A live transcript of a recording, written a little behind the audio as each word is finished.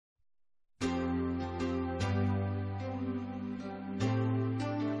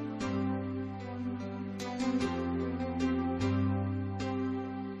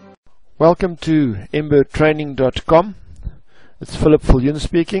Welcome to EMBROIDERY.com. It's Philip Viljoen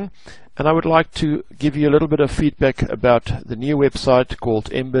speaking, and I would like to give you a little bit of feedback about the new website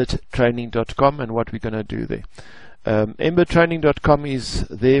called EMBROIDERY.com and what we're going to do there. EMBROIDERY.com is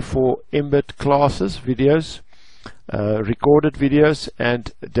there for Embird Classes videos, recorded videos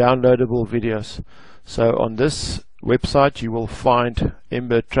and downloadable videos. So on this website you will find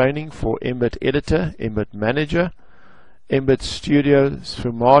Embird Training for Embird Editor, Embird Manager, Embird Studio,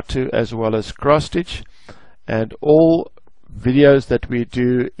 Sfumato, as well as cross stitch, and all videos that we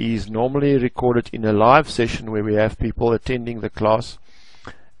do is normally recorded in a live session where we have people attending the class,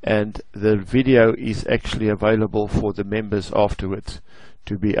 and the video is actually available for the members afterwards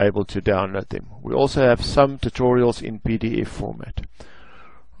to be able to download them. We also have some tutorials in PDF format.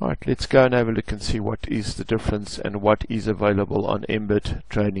 Alright, let's go and have a look and see what is the difference and what is available on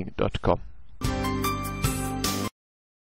EMBROIDERY.com.